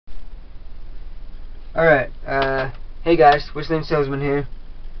Alright, hey guys, Whistling Salesman here.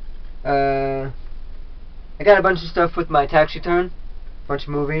 I got a bunch of stuff with my tax return, bunch of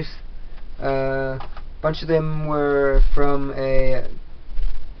movies. Bunch of them were from a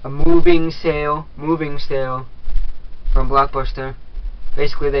moving sale from Blockbuster.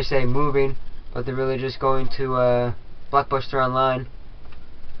 Basically they say moving, but they're really just going to Blockbuster online.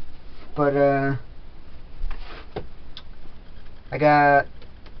 But I got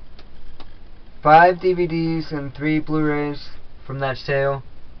 5 DVDs and 3 Blu-rays from that sale,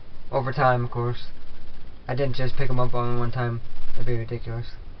 over time of course. I didn't just pick them up all in one time, that'd be ridiculous.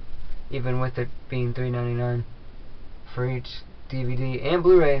 Even with it being $3.99 for each DVD and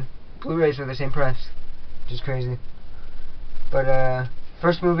Blu-ray. Blu-rays are the same price, which is crazy. But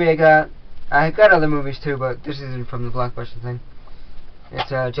first movie I got other movies too, but this isn't from the Blockbuster thing.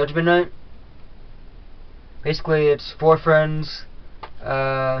 It's Judgment Night. Basically it's 4 friends.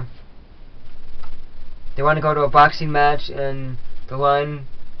 They want to go to a boxing match, and the line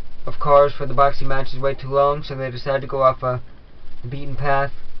of cars for the boxing match is way too long, so they decide to go off the beaten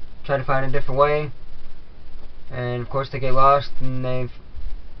path, try to find a different way. And of course they get lost, and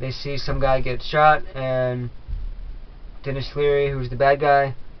they see some guy get shot, and Dennis Leary, who's the bad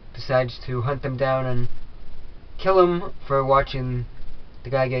guy, decides to hunt them down and kill him for watching the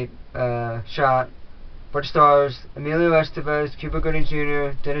guy get shot. But it stars Emilio Estevez, Cuba Gooding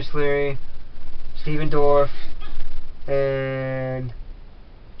Jr., Dennis Leary, Stephen Dorff, and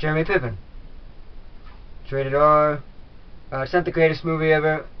Jeremy Piven. It's rated R. It's not the greatest movie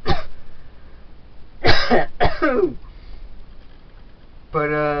ever. But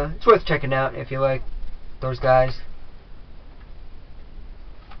it's worth checking out if you like those guys.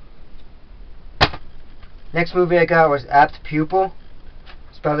 Next movie I got was Apt Pupil.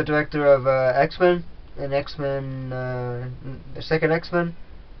 It's by the director of X-Men and X-Men, the second X-Men.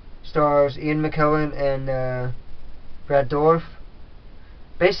 Stars Ian McKellen and Brad Dourif.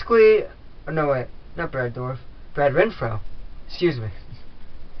 Basically, no wait, not Brad Dourif, Brad Renfro. Excuse me.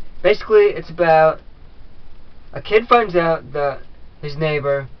 Basically, it's about a kid finds out that his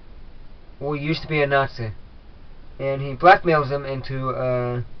neighbor used to be a Nazi, and he blackmails him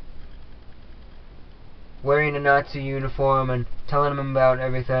into wearing a Nazi uniform and telling him about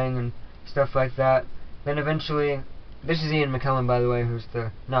everything and stuff like that. Then eventually, this is Ian McKellen, by the way, who's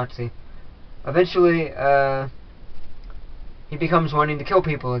the Nazi. Eventually, he becomes wanting to kill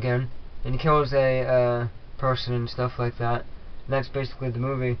people again, and he kills a person and stuff like that. And that's basically the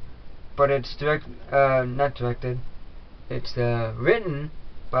movie. But it's not directed. It's written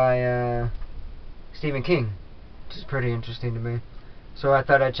by Stephen King, which is pretty interesting to me. So I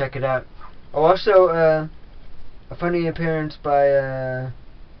thought I'd check it out. Oh, also, a funny appearance by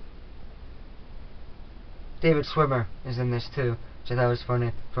David Schwimmer is in this too, which I thought was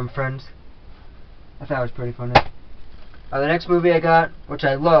funny, from Friends. I thought it was pretty funny. The next movie I got, which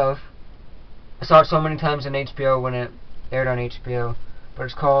I love, I saw it so many times on HBO when it aired on HBO, but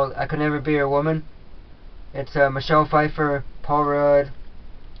it's called I Could Never Be Your Woman. It's Michelle Pfeiffer, Paul Rudd,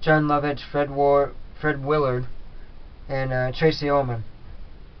 John Lovitz, Fred Willard, and Tracy Ullman.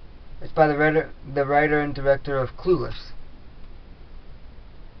 It's by the writer and director of Clueless.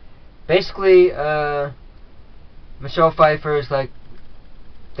 Basically, Michelle Pfeiffer is like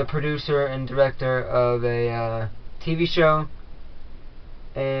the producer and director of a TV show,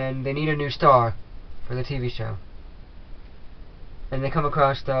 and they need a new star for the TV show. And they come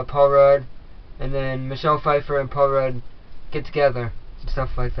across Paul Rudd, and then Michelle Pfeiffer and Paul Rudd get together and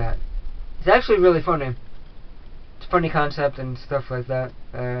stuff like that. It's actually really funny. It's a funny concept and stuff like that.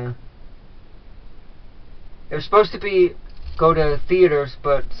 It was supposed to go to theaters,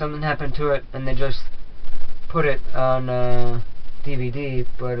 but something happened to it, and they just put it on DVD.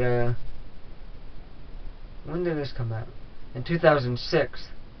 But when did this come out? In 2006.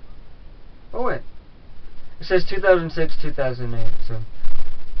 Oh wait, it says 2006, 2008. So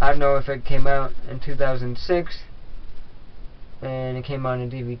I don't know if it came out in 2006 and it came on a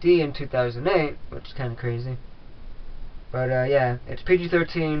DVD in 2008, which is kind of crazy. But yeah, it's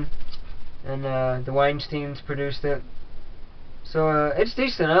PG-13, and the Weinsteins produced it. So it's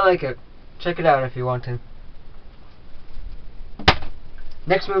decent. I like it. Check it out if you want to.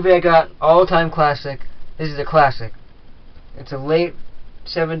 Next movie I got, all-time classic. This is a classic. It's a late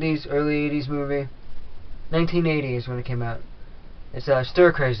 70s, early 80s movie. 1980 is when it came out. It's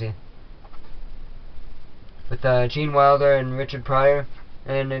Stir Crazy, with Gene Wilder and Richard Pryor,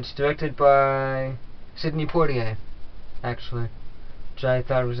 and it's directed by Sidney Poitier, actually, which I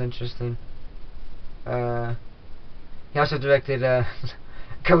thought was interesting. He also directed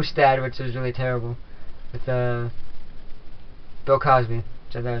Ghost Dad, which was really terrible, with Bill Cosby,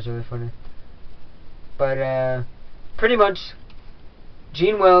 which I thought was really funny. But pretty much,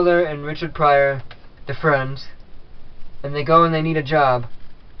 Gene Wilder and Richard Pryor, they're friends, and they go and they need a job,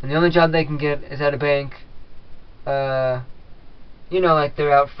 and the only job they can get is at a bank. You know, like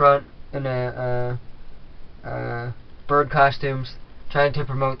they're out front in bird costumes, trying to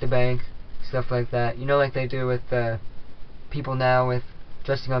promote the bank, stuff like that. You know, like they do with people now with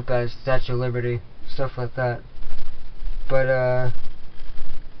dressing up as Statue of Liberty, stuff like that. But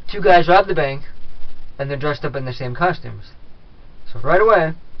two guys rob the bank, and they're dressed up in the same costumes. So right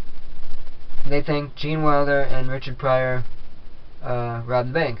away, they think Gene Wilder and Richard Pryor robbed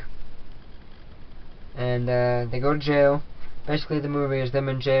the bank. And they go to jail. Basically, the movie is them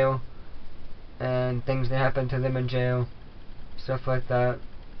in jail, and things that happen to them in jail, stuff like that.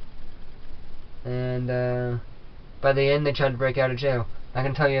 And by the end, they try to break out of jail. I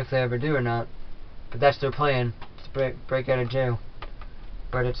can tell you if they ever do or not, but that's their plan, to break out of jail.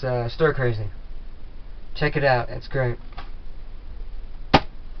 But it's stir crazy. Check it out, it's great.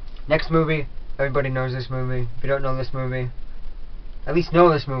 Next movie, everybody knows this movie. If you don't know this movie, at least know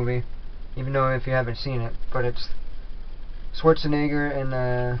this movie, even though if you haven't seen it. But it's Schwarzenegger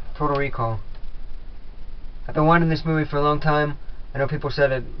and Total Recall. I've been wanting this movie for a long time. I know people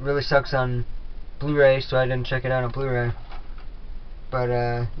said it really sucks on Blu-ray, so I didn't check it out on Blu-ray. But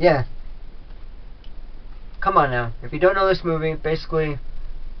yeah. Come on now. If you don't know this movie, basically,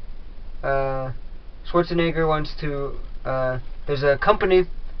 Schwarzenegger wants to, there's a company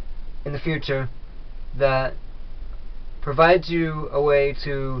in the future that provides you a way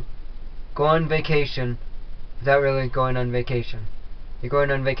to go on vacation without really going on vacation. You're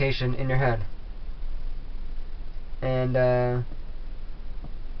going on vacation in your head. And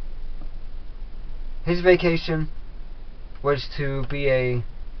his vacation was to be a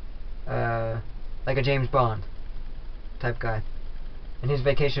like a James Bond type guy. And his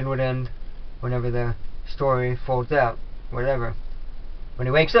vacation would end whenever the story folds out, whatever. When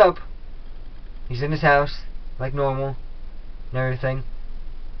he wakes up, he's in his house like normal and everything,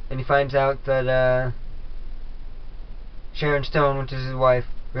 and he finds out that Sharon Stone, which is his wife,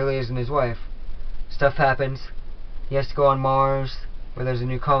 really isn't his wife. Stuff happens. He has to go on Mars, where there's a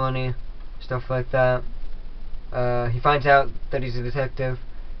new colony, stuff like that. He finds out that he's a detective,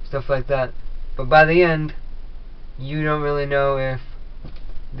 stuff like that. But by the end, you don't really know if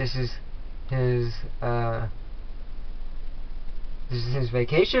this is his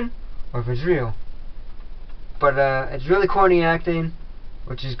vacation or if it's real. But it's really corny acting,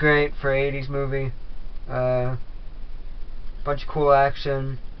 which is great for an 80s movie. Bunch of cool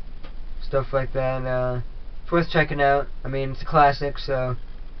action, stuff like that. It's worth checking out. I mean, it's a classic, so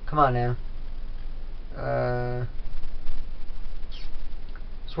come on now.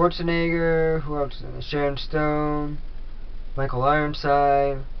 Schwarzenegger, who else? Sharon Stone, Michael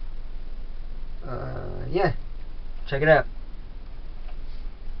Ironside. Yeah, check it out.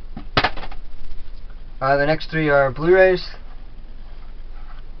 The next three are Blu-rays.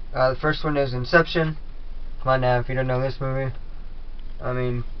 The first one is Inception. Come on now, if you don't know this movie. I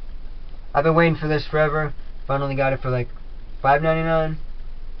mean, I've been waiting for this forever. Finally got it for like $5.99,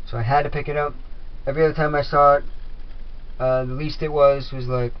 so I had to pick it up. Every other time I saw it, the least it was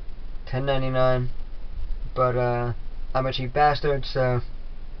like $10.99. But I'm a cheap bastard, so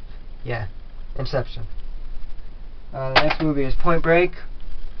yeah, Inception. The next movie is Point Break.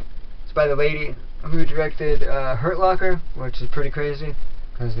 It's by the lady who directed Hurt Locker, which is pretty crazy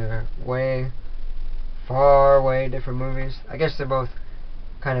because they're far way different movies. I guess they're both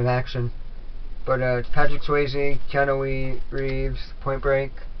kind of action, but it's Patrick Swayze, Keanu Reeves, Point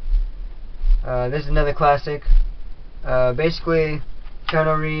Break. This is another classic. Basically,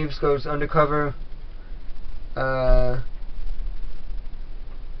 Keanu Reeves goes undercover to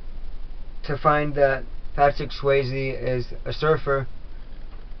find that Patrick Swayze is a surfer,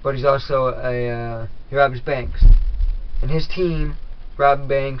 but he's also he robs banks, and his team rob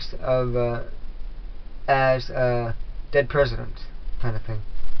banks of as dead presidents, kind of thing.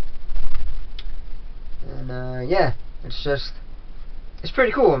 And yeah, it's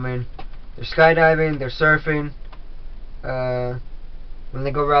pretty cool. I mean, they're skydiving, they're surfing. When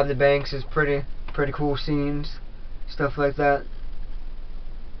they go rob the banks, it's pretty cool scenes, stuff like that.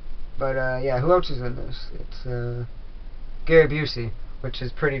 But yeah, who else is in this? It's Gary Busey, which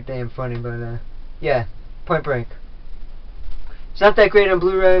is pretty damn funny. But yeah, Point Break. It's not that great on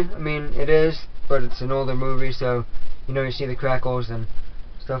Blu-ray. I mean, it is, but it's an older movie, so you know, you see the crackles and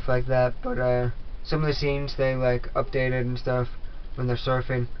stuff like that. But some of the scenes they like updated and stuff when they're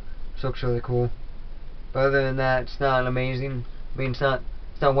surfing, so it looks really cool. But other than that, it's not amazing. I mean, it's not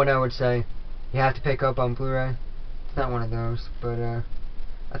one I would say you have to pick up on Blu-ray. It's not one of those. But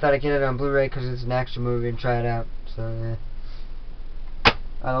I thought I'd get it on Blu-ray because it's an action movie and try it out. So yeah.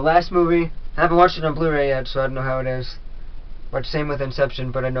 The last movie, I haven't watched it on Blu-ray yet, so I don't know how it is. But same with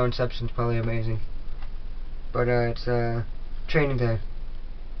Inception, but I know Inception's probably amazing. But it's Training Day.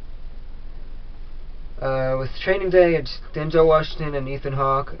 With Training Day, it's Denzel Washington and Ethan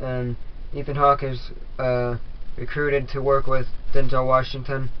Hawke, and Ethan Hawke is recruited to work with Denzel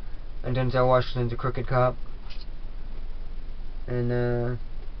Washington, and Denzel Washington's a crooked cop. And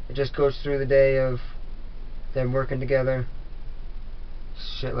it just goes through the day of them working together,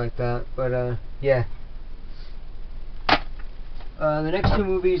 shit like that. But yeah. The next two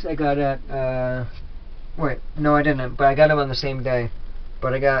movies I got at wait, no I didn't, but I got them on the same day.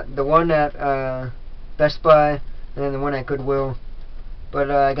 But I got the one at Best Buy, and then the one at Goodwill.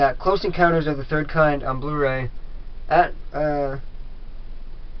 But I got Close Encounters of the Third Kind on Blu-ray at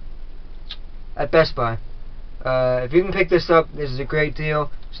Best Buy. If you can pick this up, this is a great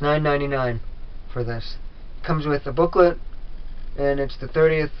deal. It's $9.99 for this. It comes with a booklet, and it's the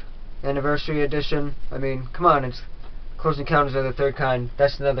 30th anniversary edition. I mean, come on, it's Close Encounters of the Third Kind.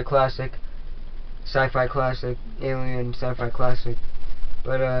 That's another classic, sci-fi classic, alien sci-fi classic.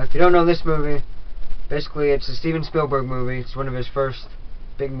 But if you don't know this movie, basically it's a Steven Spielberg movie. It's one of his first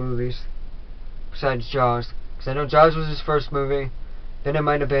big movies, besides Jaws. Because I know Jaws was his first movie, then it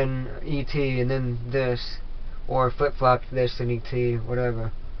might have been E.T., and then this, or flip-flopped this and E.T.,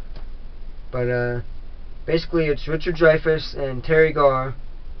 whatever. But basically it's Richard Dreyfuss and Terry Garr,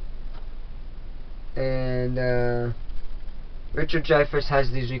 and Richard Dreyfuss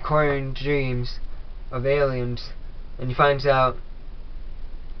has these recurring dreams of aliens, and he finds out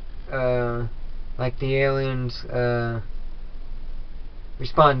like the aliens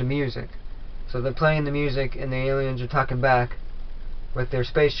respond to music. So they're playing the music and the aliens are talking back with their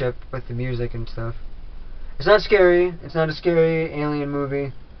spaceship with the music and stuff. It's not scary, it's not a scary alien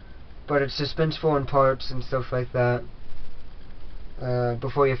movie, but it's suspenseful in parts and stuff like that,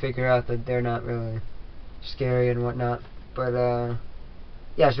 before you figure out that they're not really scary and whatnot. But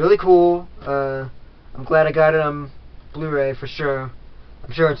yeah, it's really cool. I'm glad I got it on Blu-ray for sure.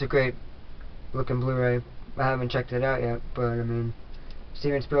 I'm sure it's a great looking Blu-ray. I haven't checked it out yet, but I mean,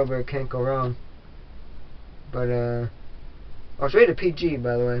 Steven Spielberg can't go wrong. But oh, it's rated PG,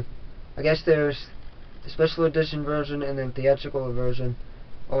 by the way. I guess there's the special edition version and the theatrical version.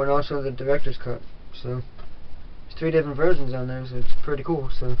 Oh, and also the director's cut. So there's 3 different versions on there, so it's pretty cool.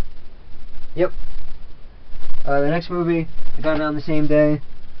 So yep. The next movie, I got it on the same day.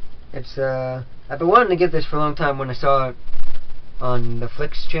 It's I've been wanting to get this for a long time when I saw it on the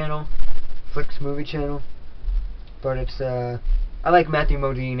Flix channel, Flix movie channel. But it's I like Matthew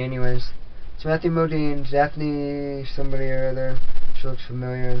Modine anyways. It's Matthew Modine, Daphne somebody or other, she looks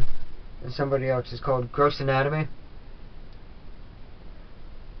familiar, and somebody else. Is called Gross Anatomy.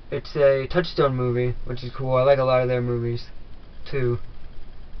 It's a Touchstone movie, which is cool. I like a lot of their movies too.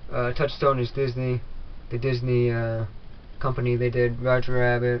 Touchstone is Disney, the Disney company. They did Roger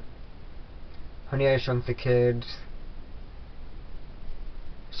Rabbit, Honey, I Shrunk the Kids,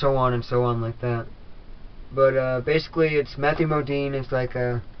 so on and so on like that. But basically it's Matthew Modine. It's like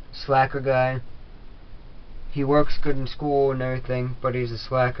a slacker guy. He works good in school and everything, but he's a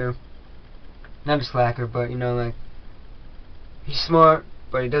slacker. Not a slacker, but you know, like, he's smart,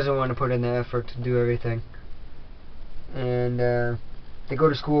 but he doesn't want to put in the effort to do everything. And they go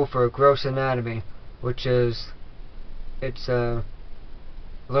to school for gross anatomy, which is, it's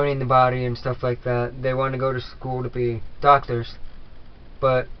learning the body and stuff like that. They want to go to school to be doctors,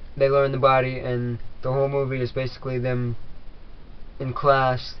 but they learn the body, and the whole movie is basically them in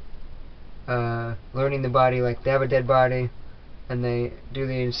class learning the body. Like, they have a dead body and they do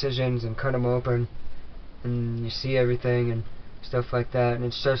the incisions and cut them open, and you see everything and stuff like that. And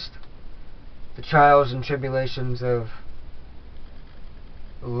it's just the trials and tribulations of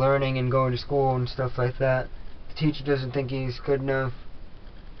learning and going to school and stuff like that. The teacher doesn't think he's good enough.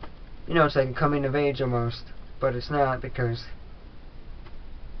 You know, it's like a coming of age almost, but it's not, because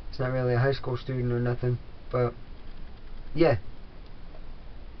it's not really a high school student or nothing. But yeah.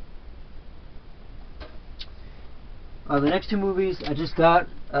 The next 2 movies I just got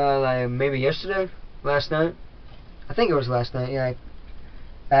like maybe yesterday, last night. I think it was last night. Yeah,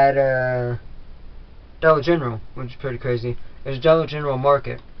 at Dollar General, which is pretty crazy. There's a Dollar General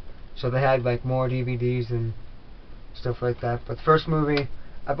market, so they had like more DVDs and stuff like that. But the first movie,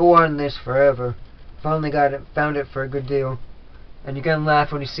 I've been wanting this forever. Finally got it, found it for a good deal. And you're gonna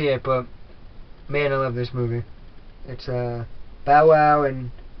laugh when you see it, but man, I love this movie. It's Bow Wow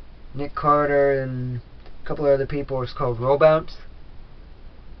and Nick Carter and a couple of other people. It's called Roll Bounce.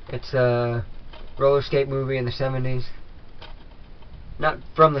 It's a roller skate movie in the 70s. not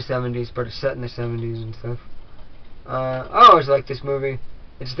from the 70s, but it's set in the 70s and stuff. I always like this movie.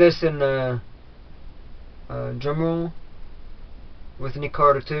 It's this and Drumroll with Nick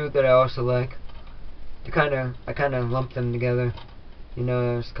Carter too that I also like. I kind of lump them together. You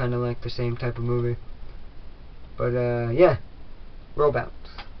know, it's kind of like the same type of movie. But yeah, roll bounce.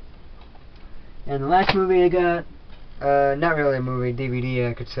 And the last movie I got, not really a movie, DVD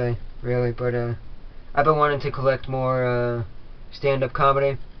I could say, really, but I've been wanting to collect more stand-up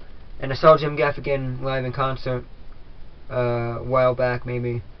comedy, and I saw Jim Gaffigan live in concert a while back,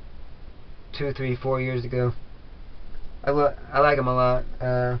 maybe 2, 3, 4 years ago. I like him a lot.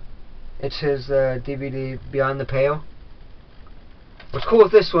 It's his DVD Beyond the Pale. What's cool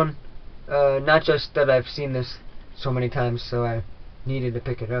with this one, not just that I've seen this so many times so I needed to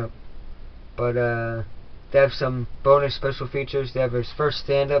pick it up, but they have some bonus special features. They have his first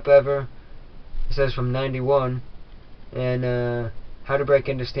stand-up ever. It says from '91, and how to break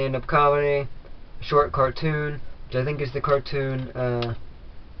into stand-up comedy, a short cartoon, which I think is the cartoon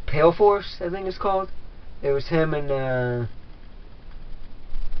Pale Force, I think it's called. It was him and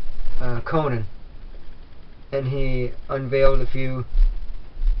Conan, and he unveiled a few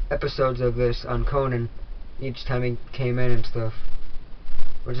episodes of this on Conan each time he came in and stuff,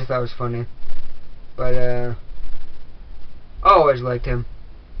 which I thought was funny. But I always liked him.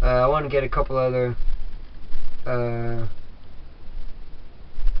 I want to get a couple other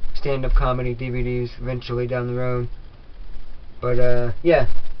stand-up comedy DVDs eventually down the road. But yeah,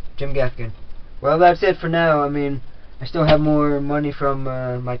 Jim Gaffigan. Well, that's it for now. I mean, I still have more money from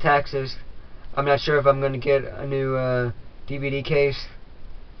my taxes. I'm not sure if I'm going to get a new DVD case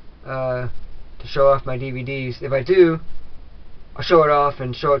to show off my DVDs. If I do, I'll show it off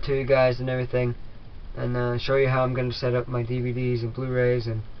and show it to you guys and everything, and show you how I'm going to set up my DVDs and Blu-rays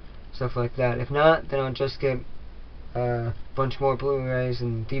and stuff like that. If not, then I'll just get a bunch more Blu-rays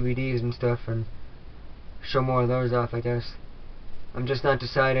and DVDs and stuff and show more of those off, I guess. I'm just not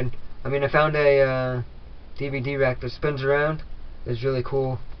decided. I mean, I found a DVD rack that spins around. It's really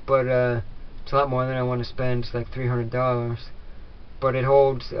cool, but it's a lot more than I want to spend. It's like $300, but it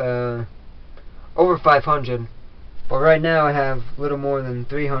holds over 500. But right now I have a little more than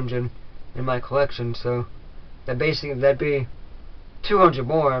 300 in my collection, so that'd be 200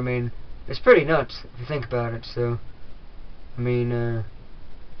 more. I mean, it's pretty nuts if you think about it. So, I mean,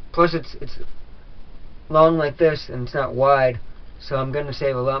 plus it's long like this and it's not wide, so I'm gonna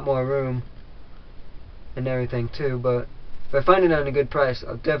save a lot more room and everything too. But if I find it on a good price,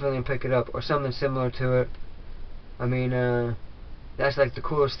 I'll definitely pick it up, or something similar to it. I mean, that's like the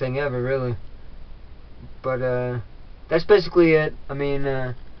coolest thing ever, really. But that's basically it. I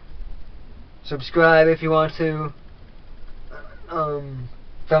mean, subscribe if you want to.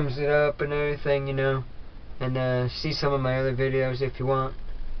 Thumbs it up and everything, you know. And see some of my other videos if you want.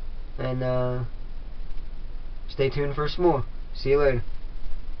 And stay tuned for some more. See you later.